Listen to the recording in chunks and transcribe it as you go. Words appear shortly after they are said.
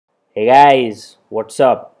Hey guys, what's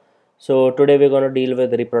up? So today we're going to deal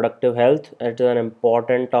with reproductive health. It is an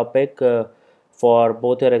important topic for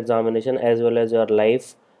both your examination as well as your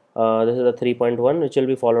life. This is the 3.1 which will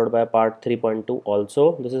be followed by part 3.2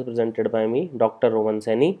 also. This is presented by me, Dr. Roman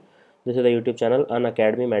Seni. This is the YouTube channel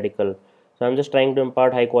Unacademy Medical. So I'm just trying to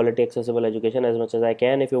impart high quality accessible education as much as I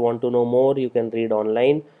can. If you want to know more, you can read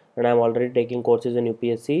online, and I'm already taking courses in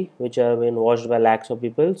UPSC which have been watched by lakhs of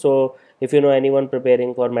people. So if you know anyone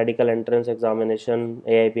preparing for medical entrance examination,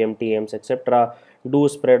 AIPMT, AIMS, etc., do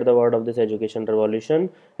spread the word of this education revolution.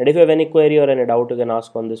 And if you have any query or any doubt, you can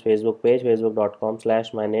ask on this Facebook page,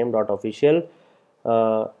 facebook.com/myname.official.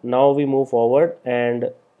 Now we move forward,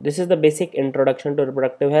 and this is the basic introduction to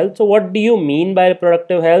reproductive health. So what do you mean by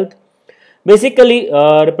reproductive health? Basically,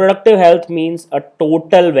 reproductive health means a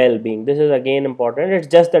total well-being. This is again important. It's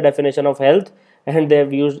just the definition of health, and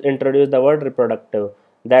they've introduced the word reproductive.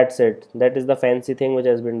 That's it. That is the fancy thing which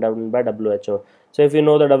has been done by WHO. So if you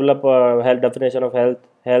know the health definition of health,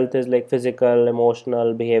 health is like physical,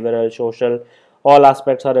 emotional, behavioral, social. All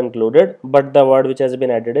aspects are included, but the word which has been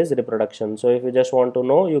added is reproduction. So if you just want to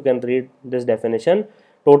know, you can read this definition: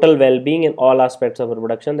 total well-being in all aspects of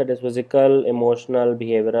reproduction, that is physical, emotional,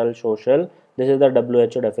 behavioral, social. This is the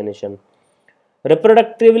WHO definition.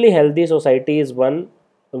 Reproductively healthy society is one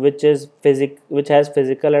which has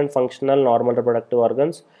physical and functional normal reproductive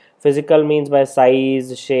organs. Physical means by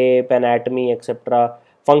size, shape, anatomy, etc.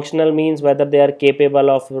 Functional means whether they are capable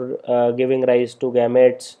of giving rise to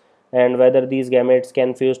gametes, and whether these gametes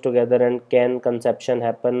can fuse together and can conception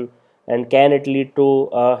happen, and can it lead to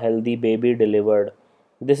a healthy baby delivered.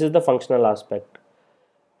 This is the functional aspect.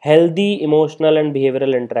 Healthy emotional and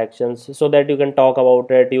behavioral interactions, so that you can talk about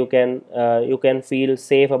it, you can feel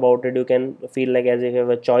safe about it, you can feel like as if you have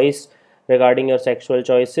a choice regarding your sexual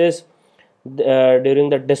choices. During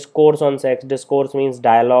the discourse on sex, discourse means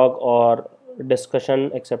dialogue or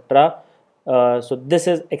discussion, etc. So this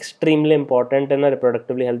is extremely important in a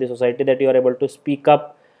reproductively healthy society, that you are able to speak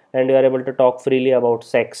up and you are able to talk freely about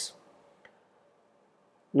sex.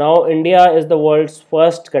 Now, India is the world's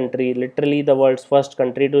first country, literally the world's first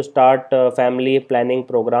country to start family planning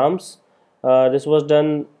programs. This was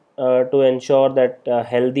done to ensure that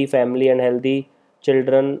healthy family and healthy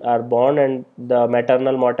children are born, and the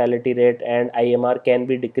maternal mortality rate and IMR can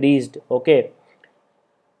be decreased. Okay,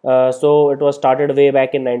 so it was started way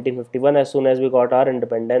back in 1951, as soon as we got our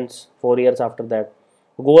independence, 4 years after that.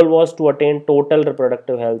 Goal was to attain total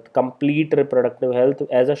reproductive health, complete reproductive health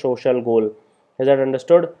as a social goal. Is that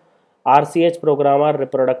understood? RCH program are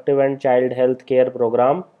reproductive and child health care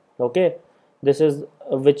program. Okay, this is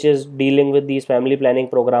which is dealing with these family planning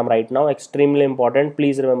program right now. Extremely important.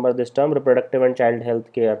 Please remember this term: reproductive and child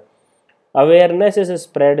health care. Awareness is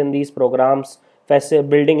spread in these programs,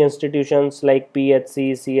 building institutions like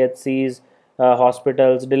PHCs, CHCs,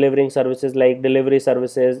 hospitals, delivering services like delivery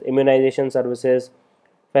services, immunization services,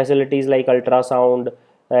 facilities like ultrasound,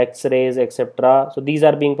 X-rays, etc. So these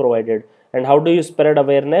are being provided. And how do you spread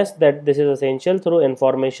awareness that this is essential? Through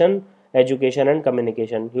information, education, and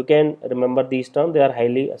communication. You can remember these terms; they are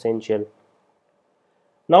highly essential.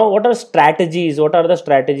 Now, what are strategies? What are the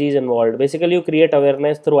strategies involved? Basically, you create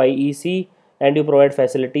awareness through IEC, and you provide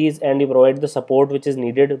facilities, and you provide the support which is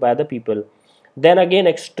needed by the people. Then again,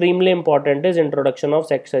 extremely important is introduction of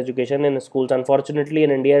sex education in schools. Unfortunately,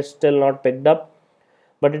 in India, it's still not picked up,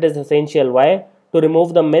 but it is essential. Why? To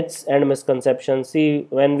remove the myths and misconceptions. See,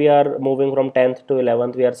 when we are moving from 10th to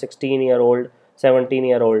 11th, we are 16-year-old,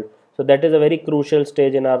 17-year-old. So that is a very crucial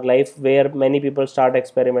stage in our life where many people start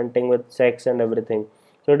experimenting with sex and everything.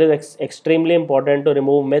 So it is extremely important to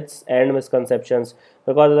remove myths and misconceptions,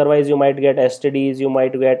 because otherwise you might get STDs, you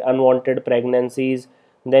might get unwanted pregnancies,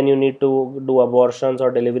 then you need to do abortions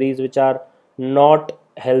or deliveries which are not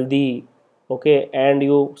healthy. Okay, and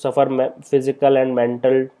you suffer physical and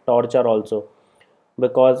mental torture also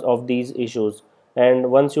because of these issues. And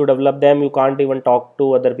once you develop them, you can't even talk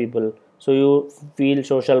to other people, so you feel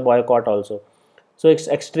social boycott also. So it's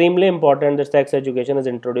extremely important that sex education is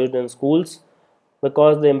introduced in schools,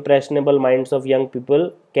 because the impressionable minds of young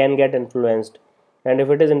people can get influenced, and if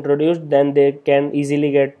it is introduced, then they can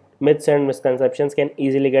easily get myths and misconceptions can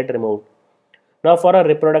easily get removed. Now, for a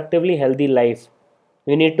reproductively healthy life,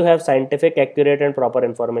 you need to have scientific, accurate, and proper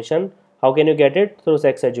information. How can you get it? Through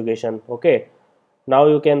sex education. Okay, now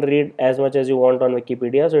you can read as much as you want on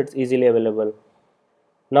Wikipedia, so it's easily available.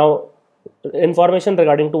 Now, information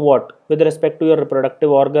regarding to what? With respect to your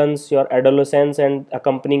reproductive organs, your adolescence, and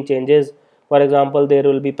accompanying changes. For example, there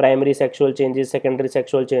will be primary sexual changes, secondary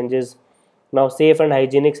sexual changes. Now, safe and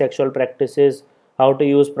hygienic sexual practices, how to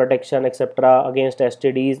use protection, etc., against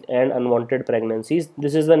STDs and unwanted pregnancies.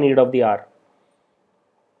 This is the need of the hour.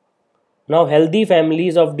 Now, healthy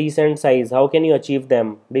families of decent size, how can you achieve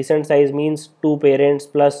them? Decent size means two parents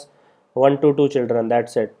plus 1 to 2 children,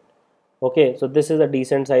 that's it. Okay, so this is a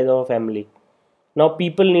decent size of a family. Now,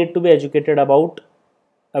 people need to be educated about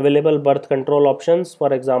available birth control options,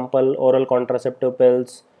 for example, oral contraceptive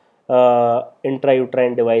pills,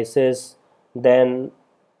 intrauterine devices, then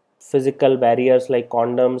physical barriers like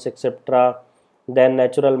condoms, etc., then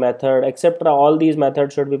natural method, etc. All these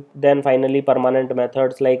methods should be, then finally permanent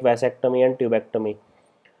methods like vasectomy and tubectomy.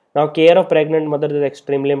 Now, care of pregnant mothers is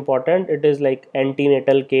extremely important. It is like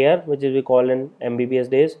antenatal care, which is we call in MBBS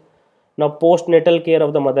days. Now, postnatal care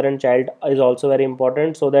of the mother and child is also very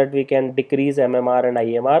important, so that we can decrease MMR and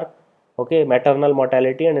IMR. Okay, maternal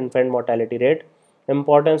mortality and infant mortality rate.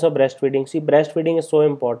 Importance of breastfeeding. See, breastfeeding is so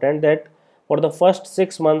important that for the first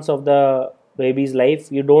 6 months of the baby's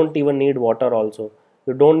life, you don't even need water also.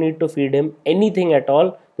 You don't need to feed him anything at all.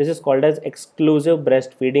 This is called as exclusive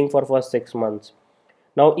breastfeeding for first 6 months.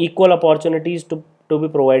 Now, equal opportunities to be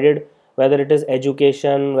provided, whether it is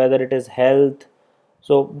education, whether it is health,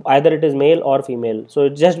 so either it is male or female. So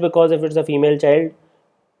just because if it's a female child,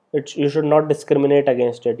 you should not discriminate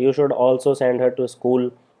against it. You should also send her to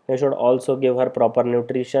school. You should also give her proper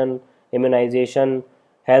nutrition, immunization,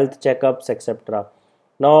 health checkups, etc.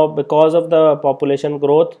 Now, because of the population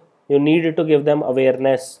growth, you need to give them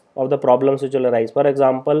awareness of the problems which will arise. For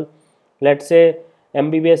example, let's say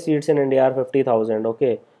MBBS seats in India are 50,000,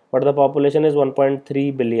 okay, but the population is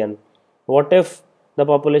 1.3 billion. What if the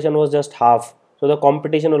population was just half? So the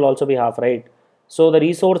competition will also be half, right? So the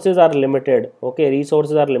resources are limited. Okay,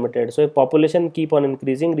 resources are limited. So if population keep on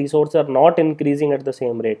increasing, resources are not increasing at the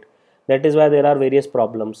same rate. That is why there are various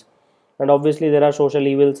problems. And obviously there are social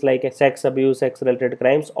evils like sex abuse, sex related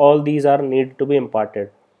crimes. All these are need to be imparted.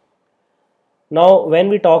 Now, when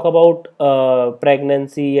we talk about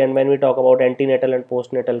pregnancy and when we talk about antenatal and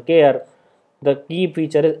postnatal care, the key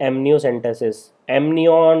feature is amniocentesis.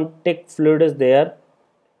 Amniotic fluid is there,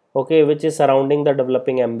 okay, which is surrounding the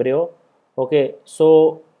developing embryo. Okay,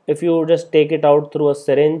 so if you just take it out through a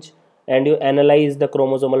syringe and you analyze the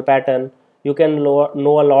chromosomal pattern, you can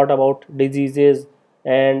know a lot about diseases.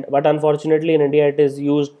 And but unfortunately in India it is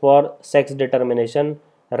used for sex determination.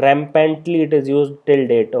 Rampantly it is used till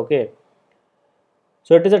date. Okay,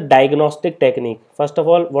 so it is a diagnostic technique. First of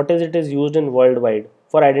all, what is it is used in worldwide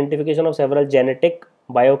for identification of several genetic,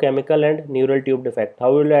 biochemical and neural tube defect.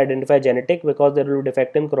 How will you identify genetic? Because there will be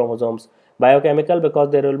defect in chromosomes. Biochemical, because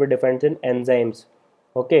there will be defect in enzymes.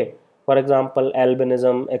 Okay, for example,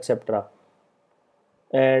 albinism, etc.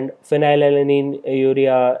 And phenylalanine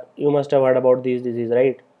urea, you must have heard about these diseases,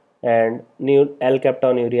 right? And new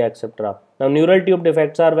L-captonuria, etc. Now, neural tube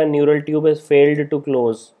defects are when neural tube is failed to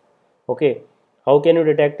close. Okay, how can you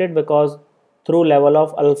detect it? Because through level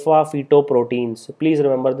of alpha fetoproteins. Please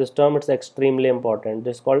remember this term, it's extremely important.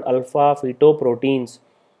 This is called alpha fetoproteins.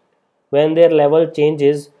 When their level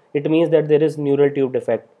changes, it means that there is neural tube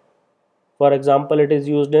defect. For example, it is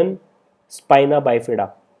used in spina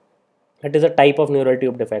bifida. It is a type of neural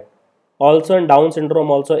tube defect. Also in Down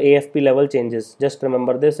syndrome, also AFP level changes. Just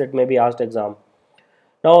remember this, it may be asked exam.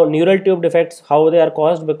 Now, neural tube defects, how they are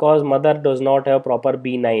caused? Because mother does not have proper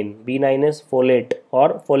B9. B9 is folate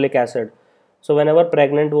or folic acid. So whenever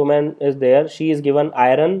pregnant woman is there, she is given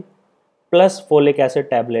iron plus folic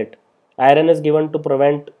acid tablet. Iron is given to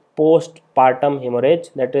prevent postpartum hemorrhage,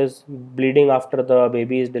 that is bleeding after the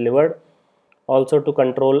baby is delivered, also to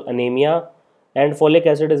control anemia, and folic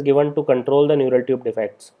acid is given to control the neural tube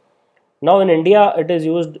defects. Now in India, it is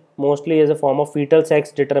used mostly as a form of fetal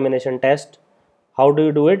sex determination test. How do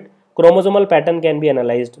you do it? Chromosomal pattern can be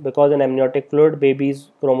analyzed because in amniotic fluid,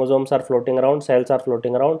 baby's chromosomes are floating around, cells are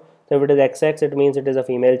floating around. So if it is XX, it means it is a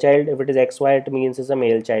female child. If it is XY, it means it's a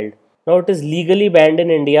male child. Now it is legally banned in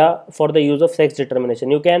India for the use of sex determination.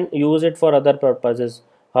 You can use it for other purposes.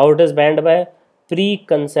 How it is banned? By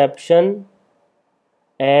preconception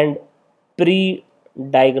and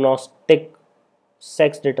pre-diagnostic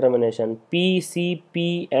sex determination,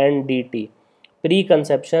 PCP and DT,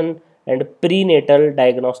 preconception and prenatal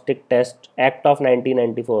diagnostic test, Act of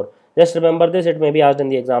 1994. Just remember this, it may be asked in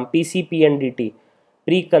the exam. PCP and DT,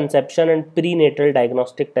 preconception and prenatal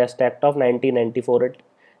diagnostic test, Act of 1994.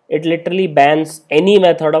 It literally bans any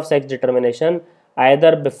method of sex determination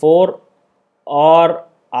either before or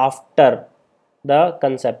after the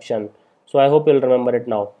conception. So I hope you'll remember it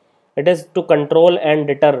now. It is to control and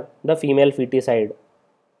deter the female feticide.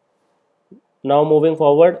 Now moving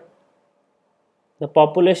forward, the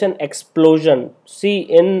population explosion. See,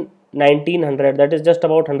 in 1900, that is just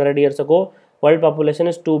about 100 years ago, World population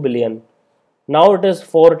is 2 billion. Now it is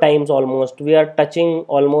 4 times almost. We are touching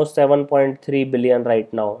almost 7.3 billion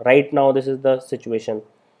right now. Right now, this is the situation.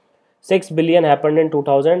 6 billion happened in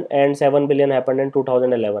 2000 and 7 billion happened in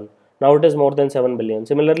 2011. Now it is more than 7 billion.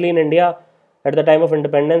 Similarly, in India, at the time of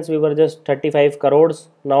independence, we were just 35 crores.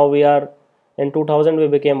 Now we are, in 2000, we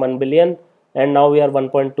became 1 billion, and now we are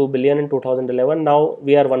 1.2 billion in 2011. Now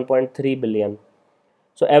we are 1.3 billion.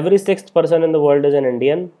 So every sixth person in the world is an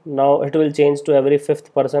Indian. Now it will change to every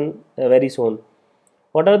fifth person very soon.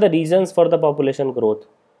 What are the reasons for the population growth?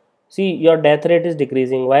 See, your death rate is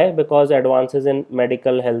decreasing. Why? Because advances in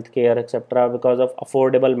medical healthcare, etc. Because of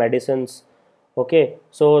affordable medicines. Okay,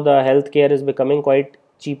 so the healthcare is becoming quite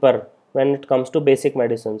cheaper when it comes to basic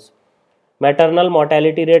medicines. Maternal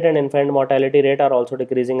mortality rate and infant mortality rate are also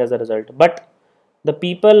decreasing as a result. But the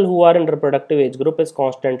people who are in reproductive age group is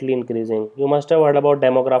constantly increasing. You must have heard about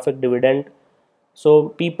demographic dividend. So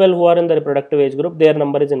people who are in the reproductive age group, their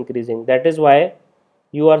number is increasing. That is why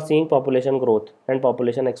you are seeing population growth and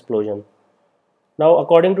population explosion. Now,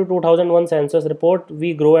 according to 2001 census report,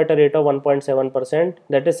 we grow at a rate of 1.7%.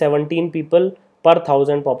 That is 17 people per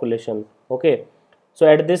thousand population. Okay. So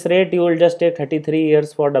at this rate, you will just take 33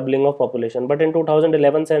 years for doubling of population. But in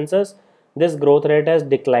 2011 census, this growth rate has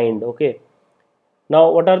declined. Okay. Now,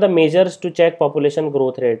 what are the measures to check population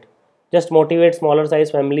growth rate? Just motivate smaller size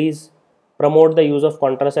families, promote the use of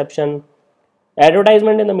contraception.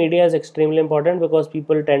 Advertisement in the media is extremely important because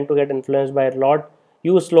people tend to get influenced by it a lot.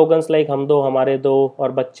 Use slogans like "हम दो हमारे दो" or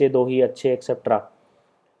 "बच्चे दो ही अच्छे" etc.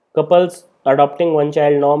 Couples adopting one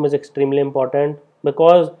child norm is extremely important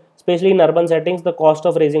because especially in urban settings the cost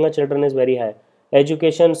of raising a children is very high.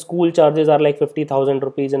 Education school charges are like 50,000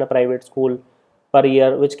 rupees in a private school per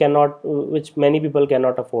year, which many people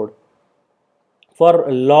cannot afford.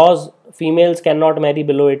 For laws, females cannot marry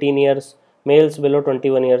below 18 years, males below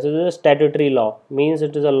 21 years. It is a statutory law, means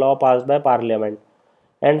it is a law passed by parliament.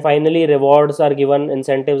 And finally, rewards are given,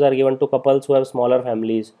 incentives are given to couples who have smaller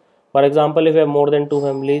families. For example, if you have more than two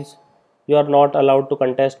families, you are not allowed to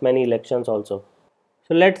contest many elections also.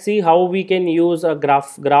 So let's see how we can use a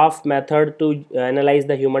graph method to analyze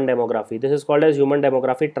the human demography. This is called as human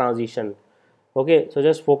demography transition. Okay, so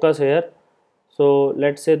just focus here. So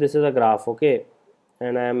let's say this is a graph, okay,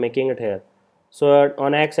 and I am making it here. So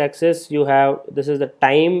on x-axis you have, this is the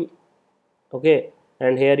time, okay,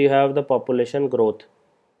 and here you have the population growth.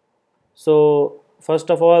 So first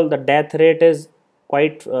of all, the death rate is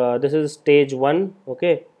quite this is stage 1,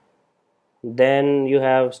 okay, then you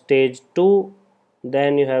have stage 2,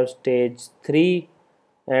 then you have stage 3,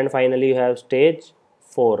 and finally you have stage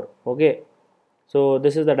 4. Okay, so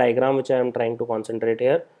this is the diagram which I am trying to concentrate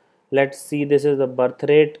here. Let's see, this is the birth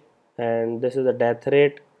rate and this is the death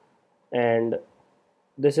rate, and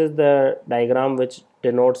this is the diagram which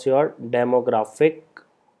denotes your demographic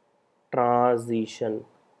transition.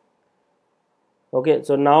 Okay,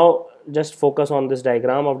 so now just focus on this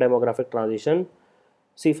diagram of demographic transition.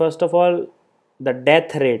 See, first of all, the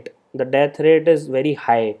death rate is very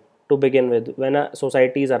high to begin with when a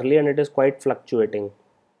society is early, and it is quite fluctuating.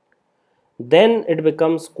 Then it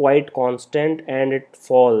becomes quite constant and it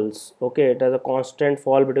falls. Okay, it has a constant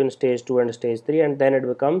fall between stage 2 and stage 3, and then it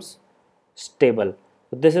becomes stable.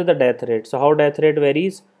 So this is the death rate. So how death rate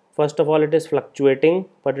varies? First of all, it is fluctuating,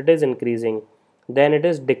 but it is increasing. Then it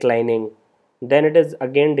is declining. Then it is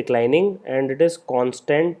again declining, and it is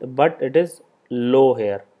constant, but it is low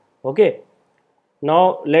here. Okay.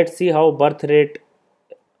 Now let's see how birth rate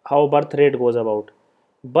goes about.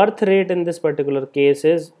 Birth rate in this particular case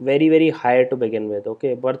is very high to begin with.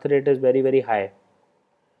 Okay, birth rate is very high.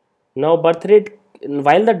 Now birth rate,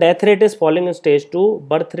 while the death rate is falling in stage 2,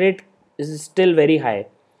 birth rate is still very high.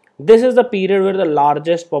 This is the period where the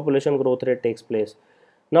largest population growth rate takes place.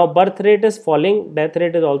 Now birth rate is falling, death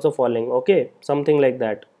rate is also falling. Okay, something like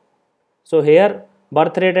that. So here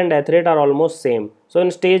birth rate and death rate are almost same. So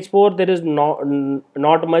in stage 4 there is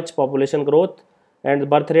not much population growth, and the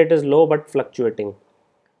birth rate is low but fluctuating.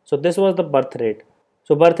 So this was the birth rate.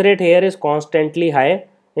 So birth rate here is constantly high.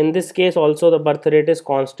 In this case also the birth rate is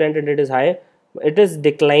constant and it is high. It is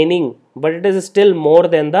declining, but it is still more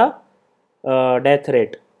than the death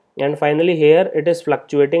rate. And finally here it is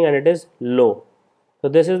fluctuating and it is low. So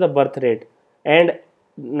this is the birth rate. And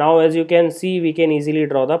now as you can see, we can easily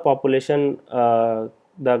draw the population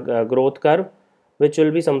growth curve, which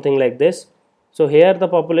will be something like this. So here the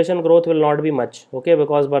population growth will not be much, okay,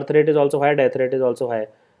 because birth rate is also high, death rate is also high.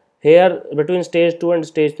 Here between stage 2 and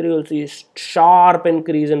stage 3 you will see sharp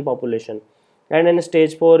increase in population, and in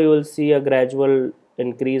stage 4 you will see a gradual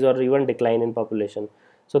increase or even decline in population.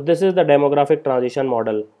 So this is the demographic transition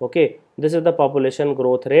model. Okay, this is the population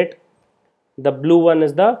growth rate. The blue one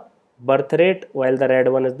is the birth rate, while the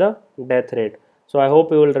red one is the death rate. So I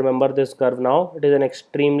hope you will remember this curve now. It is an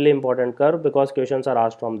extremely important curve because questions are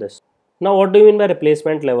asked from this. Now, what do you mean by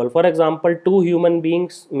replacement level? For example, two human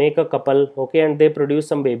beings make a couple, okay, and they produce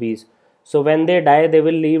some babies. So when they die, they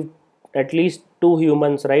will leave at least two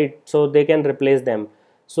humans, right? So they can replace them.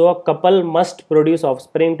 So a couple must produce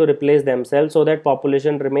offspring to replace themselves so that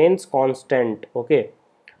population remains constant, okay.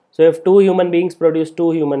 So if two human beings produce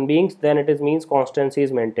two human beings, then it is means constancy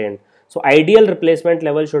is maintained. So ideal replacement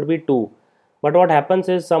level should be 2. But what happens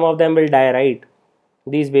is some of them will die, right?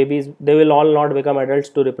 These babies, they will all not become adults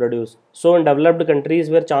to reproduce. So in developed countries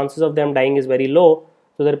where chances of them dying is very low,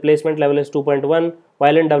 so the replacement level is 2.1,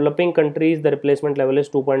 while in developing countries the replacement level is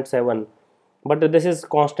 2.7. But this is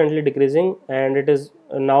constantly decreasing and it is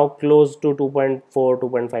now close to 2.4,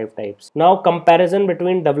 2.5 types. Now comparison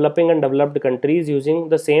between developing and developed countries using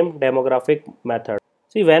the same demographic method.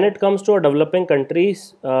 See, when it comes to developing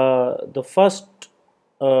countries, the first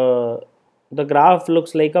uh, the graph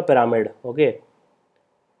looks like a pyramid, okay.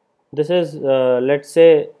 This is let's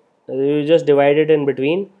say you just divide it in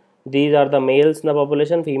between. These are the males in the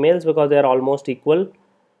population, females, because they are almost equal,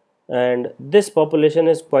 and this population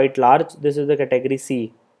is quite large. This is the category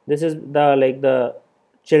C. This is the like the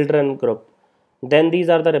children group. Then these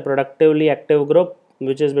are the reproductively active group,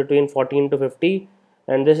 which is between 14 to 50,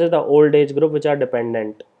 and this is the old age group, which are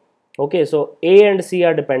dependent. Okay, so A and C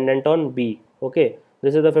are dependent on B. Okay,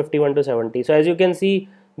 this is the 51 to 70. So as you can see,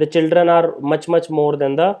 the children are much more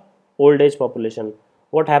than the old age population.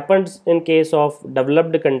 What happens in case of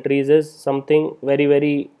developed countries is something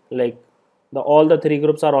very like all the three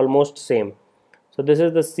groups are almost same. So this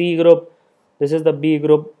is the C group, this is the B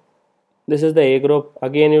group, this is the A group.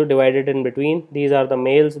 Again you divide it in between. These are the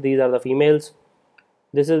males, these are the females.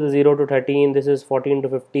 This is the 0 to 13, this is 14 to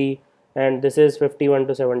 50, and this is 51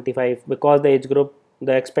 to 75, because the age group,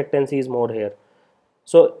 the expectancy is more here.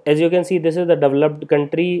 So as you can see, this is the developed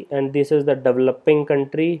country and this is the developing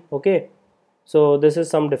country, okay. So this is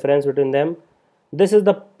some difference between them. This is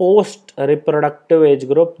the post reproductive age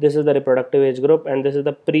group, this is the reproductive age group, and this is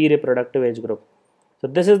the pre-reproductive age group. So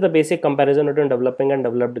this is the basic comparison between developing and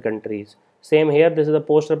developed countries. Same here, this is the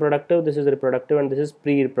post reproductive, this is reproductive, and this is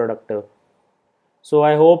pre-reproductive. So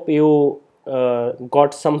I hope you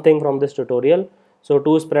got something from this tutorial. So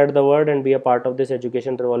to spread the word and be a part of this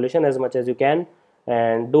education revolution as much as you can,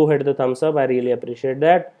 and do hit the thumbs up, I really appreciate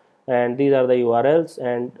that. And these are the URLs,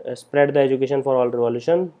 and spread the education for all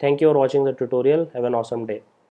revolution. Thank you for watching the tutorial. Have an awesome day.